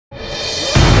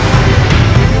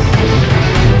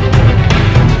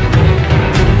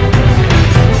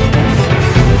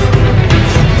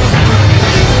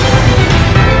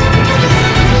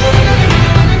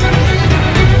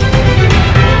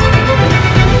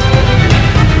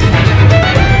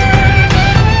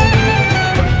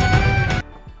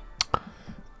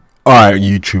Alright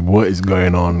YouTube, what is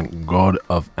going on? God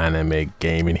of Anime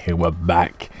Gaming here, we're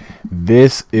back.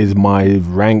 This is my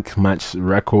rank match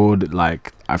record.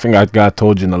 Like, I think I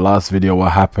told you in the last video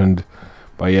what happened.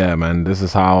 But yeah man, this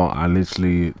is how I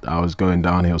was going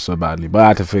downhill so badly. But I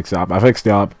had to fix it up. I fixed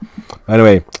it up.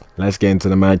 Anyway, let's get into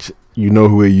the match. You know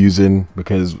who we're using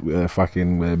because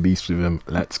we're beasts with him.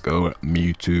 Let's go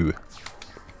Mewtwo.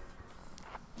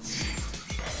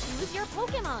 Choose your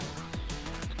Pokemon.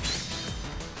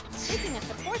 Picking a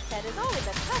support set is always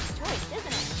a tough choice,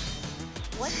 isn't it?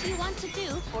 What do you want to do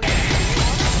for your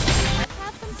Let's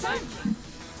have some fun.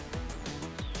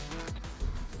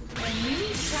 A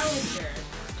new challenger.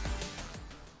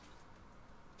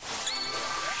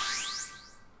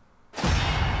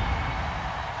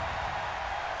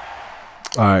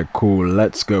 Alright, cool.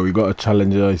 Let's go. We got a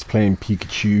challenger. He's playing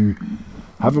Pikachu.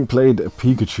 Haven't played a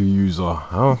Pikachu user. I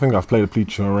don't think I've played a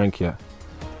Pikachu on rank yet.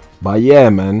 But yeah,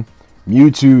 man.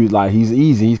 Mewtwo, like, he's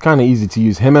easy. He's kind of easy to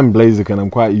use. Him and Blaziken, I'm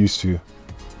quite used to.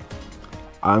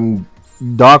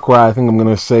 Darkrai, I think I'm going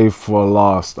to save for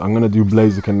last. I'm going to do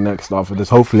Blaziken next after this.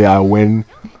 Hopefully I win.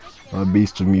 I'm a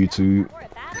beast with Mewtwo.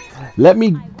 Let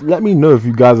me know if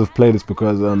you guys have played this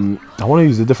because I want to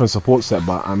use a different support set,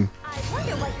 but I'm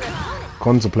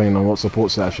contemplating on what support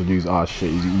set I should use. Ah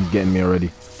shit, he's getting me already.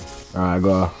 Alright, I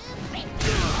gotta...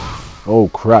 Oh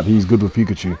crap, he's good with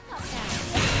Pikachu.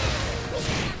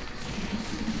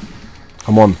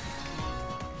 Come on.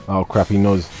 Oh crap, he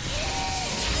knows.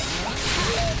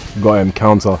 Got him,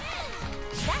 counter.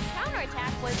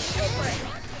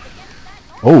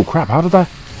 Oh crap, how did I...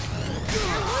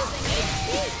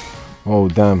 Oh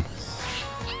damn.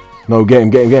 No, get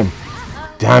him.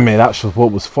 Damn it, that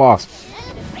support was fast.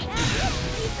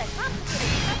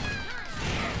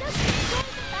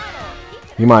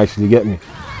 He might actually get me.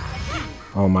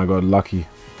 Oh my god, lucky.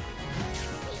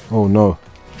 Oh no.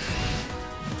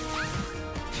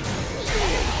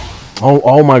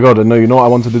 Oh my god, no, you know what I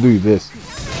wanted to do? This.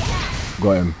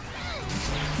 Got him.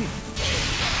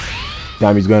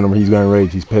 Damn, he's going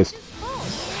rage, he's pissed.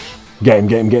 Get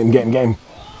him.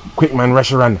 Quick man,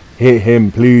 Reshiram. Hit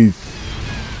him, please.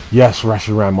 Yes,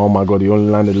 Reshiram. Oh my god, he only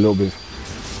landed a little bit.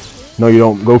 No, you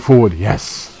don't. Go forward.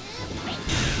 Yes.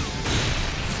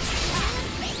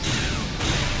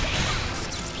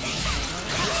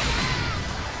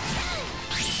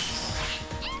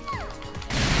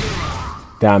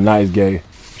 Damn, that is gay.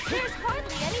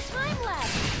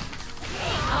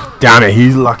 Damn it,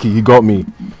 he's lucky. He got me.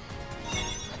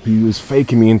 He was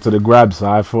faking me into the grab, so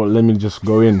I thought, let me just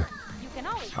go in.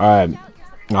 Alright,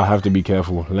 I'll have to be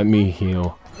careful. Let me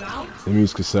heal. Let me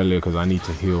use Casellia because I need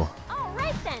to heal.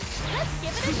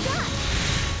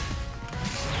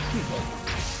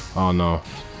 Oh no.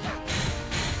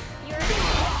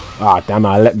 Ah, damn it,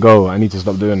 I let go. I need to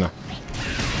stop doing that.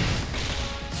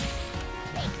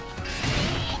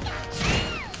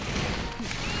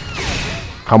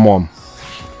 Come on.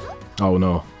 Oh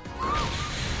no.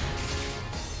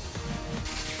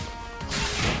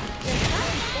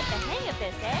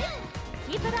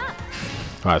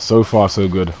 Alright, so far so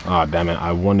good. Ah, damn it.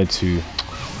 I wanted to.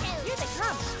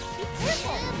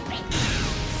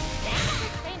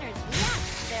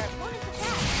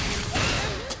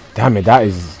 Damn it, that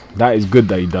is good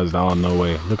that he does that. Oh no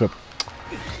way. Look up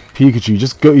Pikachu,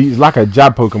 just go. He's like a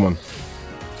jab Pokemon.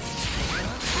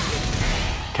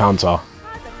 Counter.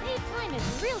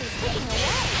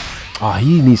 Ah,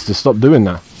 he needs to stop doing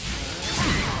that.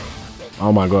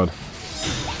 Oh my god.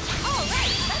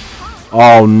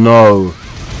 Oh no.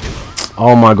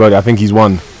 Oh my god, I think he's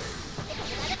won.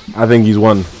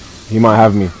 He might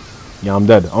have me. Yeah, I'm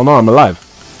dead. Oh no, I'm alive.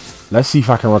 Let's see if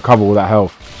I can recover all that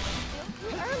health.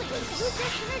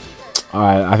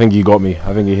 Alright, I think he got me.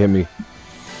 I think he hit me.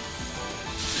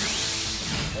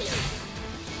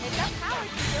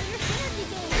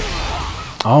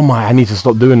 Oh my, I need to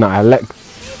stop doing that.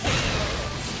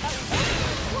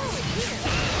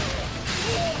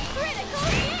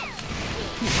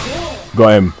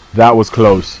 Got him. That was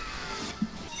close.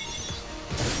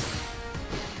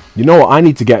 You know what? I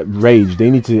need to get rage. They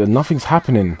need to. Nothing's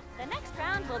happening. The next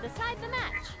round will decide the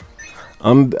match.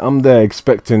 I'm there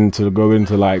expecting to go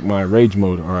into like my rage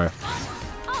mode. All right.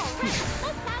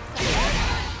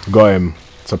 Got him.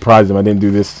 Surprised him. I didn't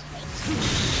do this.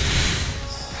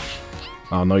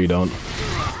 Oh no, you don't.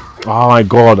 Oh my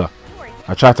god.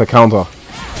 I tried to counter.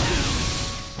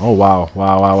 Oh wow.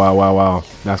 Wow.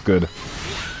 That's good.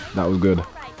 That was good.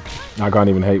 I can't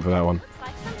even hate for that one.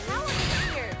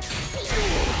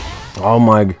 Oh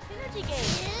my.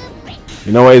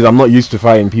 You know what it is? I'm not used to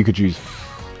fighting Pikachus.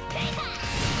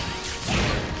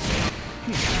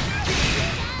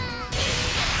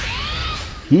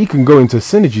 He can go into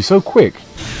synergy so quick.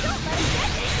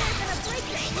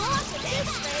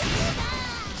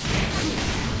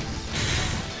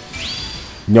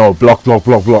 No, block, block,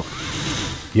 block, block.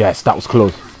 Yes, that was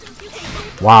close.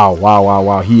 Wow, wow, wow,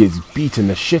 wow. He is beating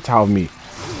the shit out of me.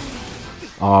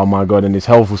 Oh my god, and his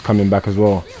health was coming back as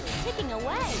well.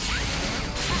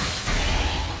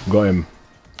 Got him.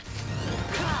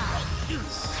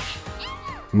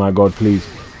 My god, please.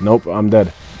 Nope, I'm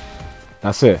dead.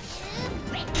 That's it.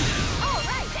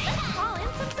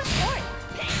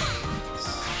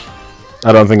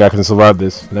 I don't think I can survive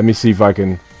this. Let me see if I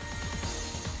can.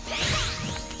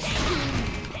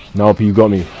 Nope, you got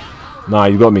me. Nah,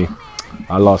 you got me.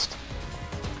 I lost.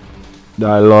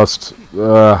 I lost.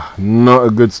 Not a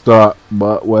good start,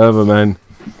 but whatever, man.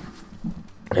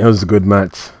 It was a good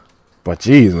match. But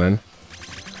jeez, man.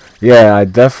 Yeah, I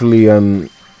definitely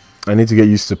I need to get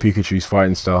used to Pikachu's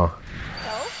fighting style. So,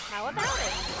 how about it?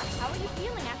 How are you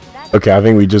feeling after that? Okay, I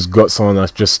think we just got someone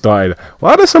that's just started.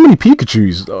 Why are there so many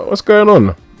Pikachus? What's going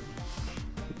on?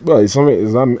 Well,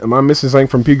 am I missing something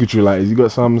from Pikachu? Like, has he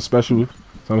got some special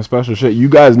shit? You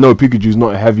guys know Pikachu's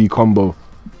not a heavy combo.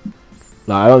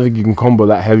 Like, I don't think you can combo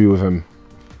that heavy with him.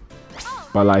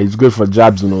 But like, he's good for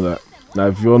jabs and all that.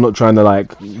 Like, if you're not trying to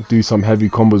like do some heavy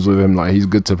combos with him, like, he's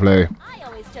good to play.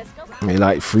 He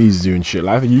like freezes you and shit.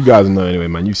 Like, you guys know anyway,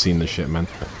 man. You've seen the shit, man.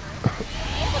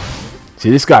 See,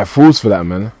 this guy falls for that,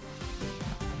 man.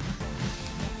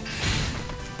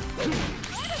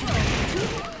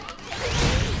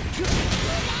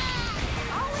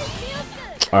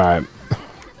 Alright.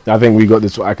 I think we got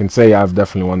this. I can say I've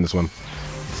definitely won this one.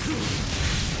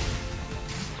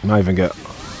 Not even get.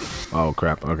 Oh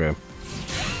crap. Okay.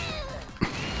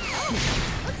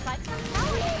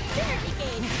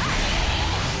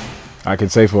 I can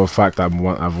say for a fact I've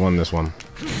won this one.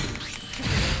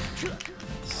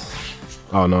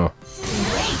 Oh no.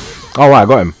 Oh right, I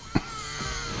got him.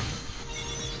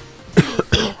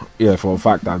 Yeah, for a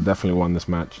fact I've definitely won this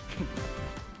match.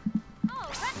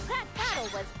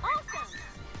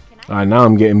 Alright, now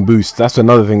I'm getting boosts. That's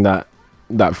another thing that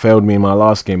failed me in my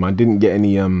last game. I didn't get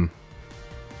any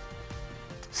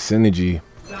synergy.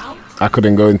 I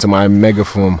couldn't go into my mega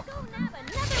form.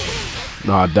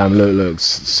 Ah, oh, damn, look,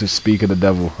 speak of the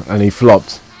devil. And he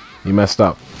flopped. He messed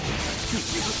up.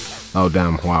 Oh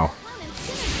damn, wow.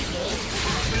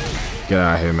 Get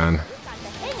out of here, man.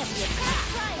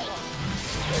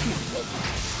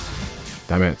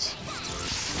 Damn it.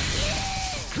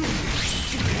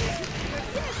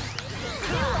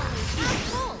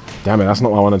 Damn it, that's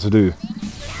not what I wanted to do.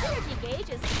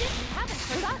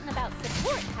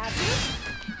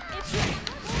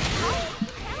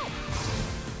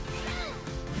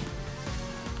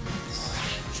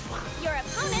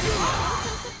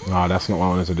 Ah, that's not what I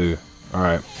wanted to do.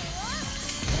 Alright.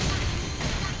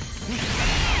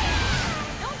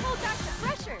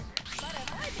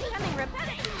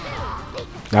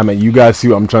 Damn it, you guys see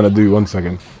what I'm trying to do. 1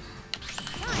 second.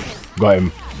 Got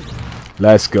him.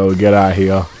 Let's go, get out of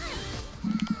here.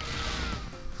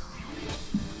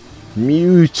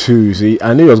 Mewtwo, see,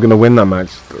 I knew I was going to win that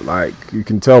match. Like, you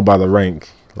can tell by the rank.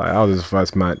 Like, that was his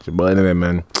first match. But anyway,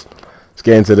 man, let's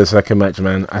get into the second match,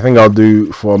 man. I think I'll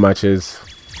do 4 matches.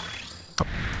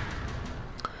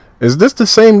 Is this the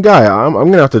same guy? I'm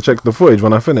going to have to check the footage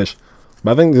when I finish.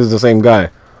 But I think this is the same guy.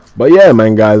 But yeah,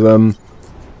 man, guys,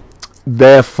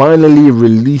 they're finally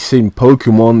releasing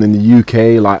Pokemon in the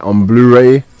UK, like, on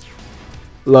Blu-ray.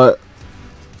 Like,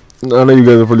 I know you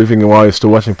guys are probably thinking, wow, you're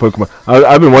still watching Pokemon.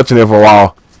 I've been watching it for a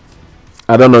while.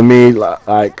 I don't know, me,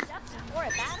 like,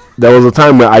 there was a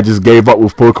time where I just gave up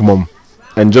with Pokemon.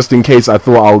 And just in case I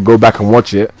thought I would go back and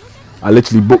watch it, I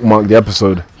literally bookmarked the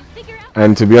episode.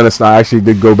 And to be honest, I actually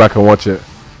did go back and watch it.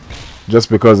 Just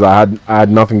because I had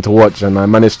nothing to watch, and I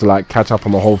managed to, like, catch up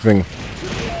on the whole thing.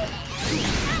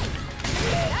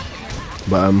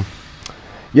 But,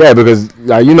 yeah, because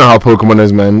like, you know how Pokemon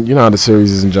is, man. You know how the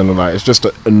series is in general. Like, it's just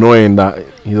annoying that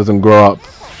he doesn't grow up.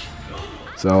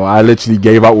 So I literally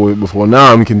gave up with it before.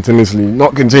 Now I'm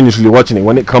not continuously watching it.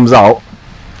 When it comes out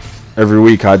every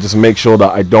week, I just make sure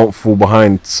that I don't fall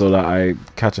behind so that I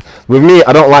catch it. With me,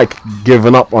 I don't like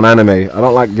giving up on anime. I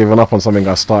don't like giving up on something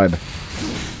I started.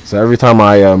 So every time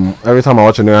I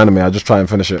watch a new anime, I just try and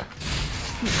finish it.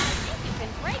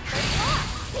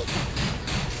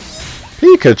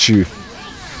 Pikachu.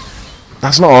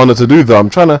 That's not honor to do though.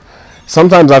 I'm trying to.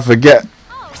 Sometimes I forget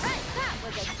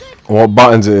what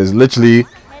buttons it is. Literally,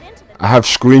 I have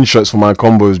screenshots for my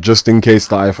combos just in case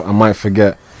that I might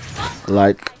forget.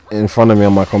 Like in front of me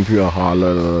on my computer. Oh,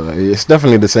 look. It's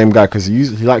definitely the same guy because he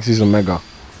likes using Mega.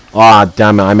 Ah,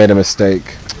 damn it! I made a mistake.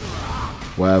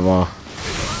 Whatever.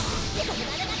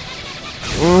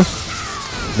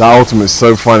 That ultimate is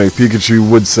so funny. Pikachu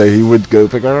would say he would go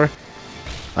Pikachu.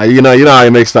 You know how he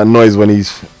makes that noise when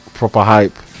he's proper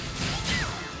hype.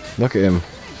 Look at him.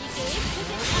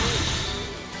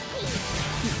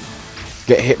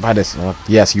 Get hit by this.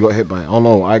 Yes, you got hit by it. Oh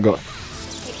no, I got.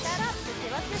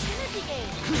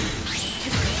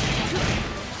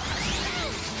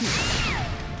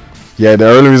 Yeah, the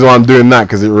only reason why I'm doing that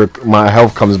because my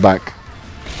health comes back.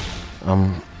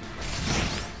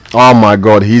 Oh my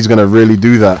god, he's gonna really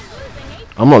do that.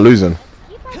 I'm not losing.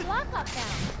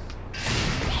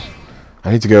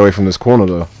 I need to get away from this corner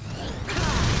though.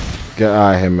 Get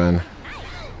out of here, man.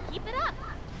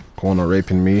 Corner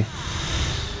raping me.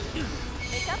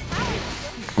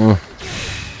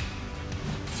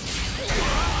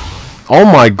 Oh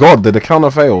my god, did the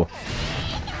counter fail?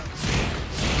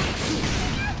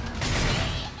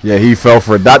 Yeah, he fell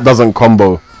for it. That doesn't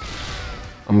combo.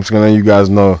 I'm just gonna let you guys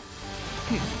know.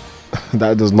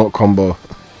 That does not combo.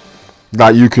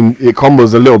 Like it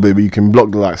combos a little bit, but you can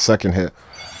block the like second hit.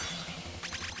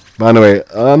 But anyway,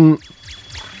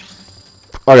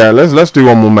 okay, let's do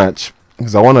one more match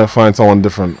because I want to find someone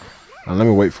different. And let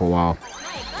me wait for a while.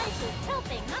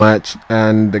 Match,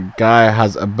 and the guy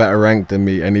has a better rank than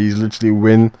me, and he's literally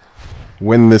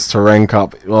win this to rank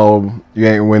up. Well, you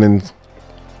ain't winning.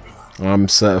 I'm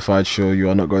certified sure you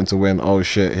are not going to win. Oh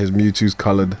shit, his Mewtwo's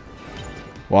colored,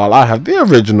 while I have the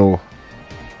original.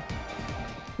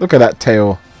 Look at that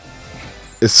tail.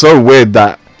 It's so weird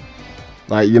that,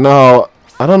 like, you know how,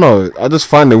 I don't know, I just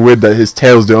find it weird that his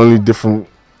tail's the only different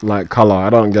like color.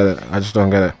 I don't get it. I just don't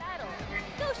get it.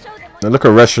 Now look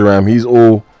at Reshiram. He's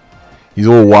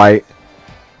all white,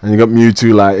 and you got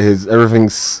Mewtwo, like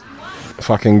everything's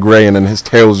fucking grey, and then his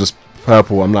tail's just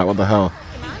purple. I'm like, what the hell?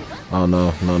 Oh no,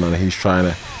 he's trying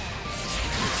it.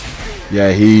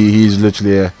 Yeah, he's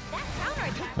literally a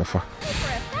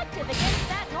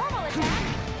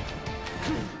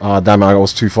oh damn it, I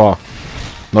was too far.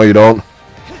 No you don't.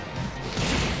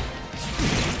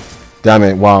 Damn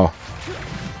it, wow.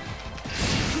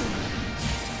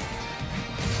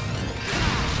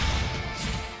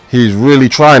 He's really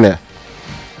trying it.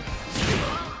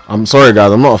 I'm sorry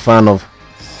guys, I'm not a fan of.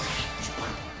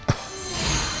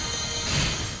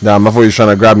 Damn, I thought he was trying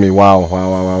to grab me.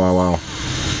 Wow.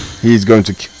 He's going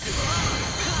to.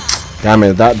 Damn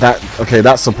it, okay,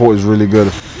 that support is really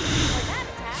good.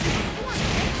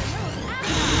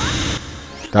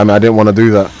 Damn it, I didn't want to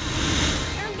do that.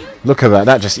 Look at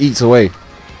that just eats away.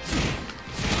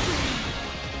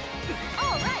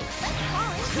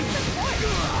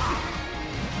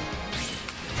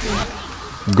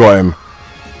 Got him.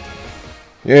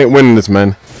 You ain't winning this,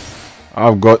 man.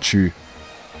 I've got you.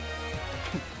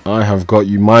 I have got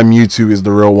you. My Mewtwo is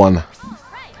the real one.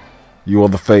 You are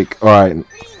the fake. Alright.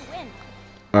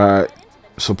 Alright.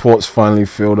 Support's finally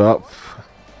filled up.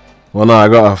 Well, no, I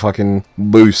got a fucking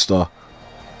booster.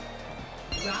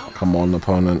 Come on,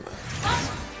 opponent.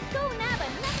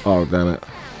 Oh, damn it.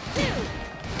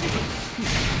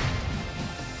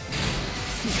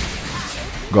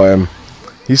 Got him.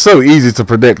 He's so easy to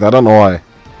predict. I don't know why.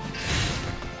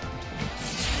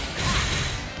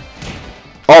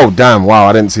 Oh, damn. Wow,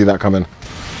 I didn't see that coming.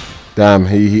 Damn,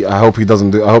 I hope he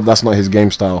doesn't do... I hope that's not his game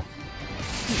style.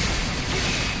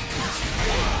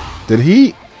 Did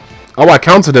he... Oh, I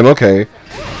countered him. Okay.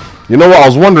 You know what? I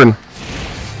was wondering...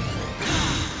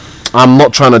 I'm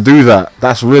not trying to do that.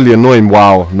 That's really annoying.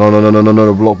 Wow. No.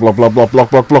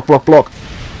 Block.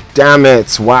 Damn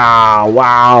it. Wow.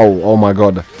 Oh my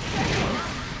god.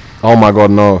 Oh my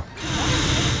god, no.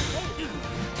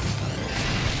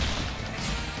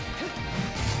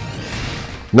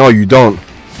 No, you don't.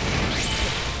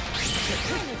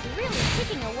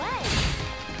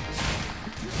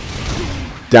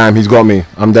 Damn, he's got me.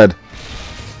 I'm dead.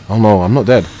 Oh no, I'm not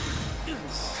dead.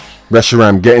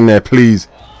 Reshiram, get in there, please.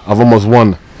 I've almost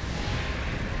won.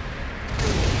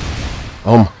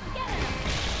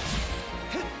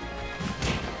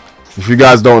 If you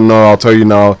guys don't know, I'll tell you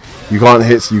now. You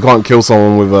can't kill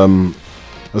someone with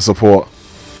a support.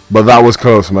 But that was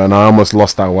close, man. I almost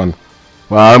lost that one.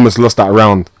 Well, I almost lost that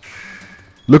round.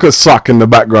 Look at Suck in the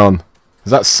background.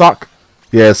 Is that Suck?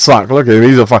 Yeah, Suck. Look at him.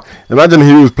 He's a fuck. Imagine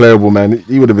he was playable, man.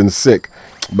 He would have been sick.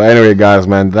 But anyway, guys,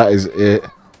 man, that is it.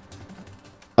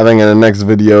 I think in the next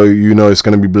video, you know it's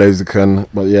going to be Blaziken.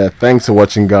 But yeah, thanks for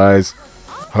watching, guys.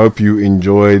 Hope you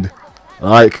enjoyed.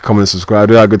 Like, comment, subscribe.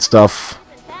 Do that good stuff.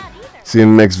 See you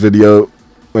in the next video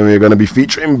when we're going to be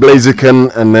featuring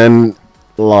Blaziken and then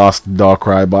last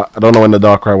Darkrai. But I don't know when the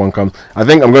Darkrai one comes. I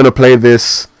think I'm going to play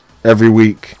this every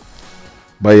week.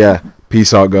 But yeah,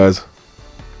 peace out, guys.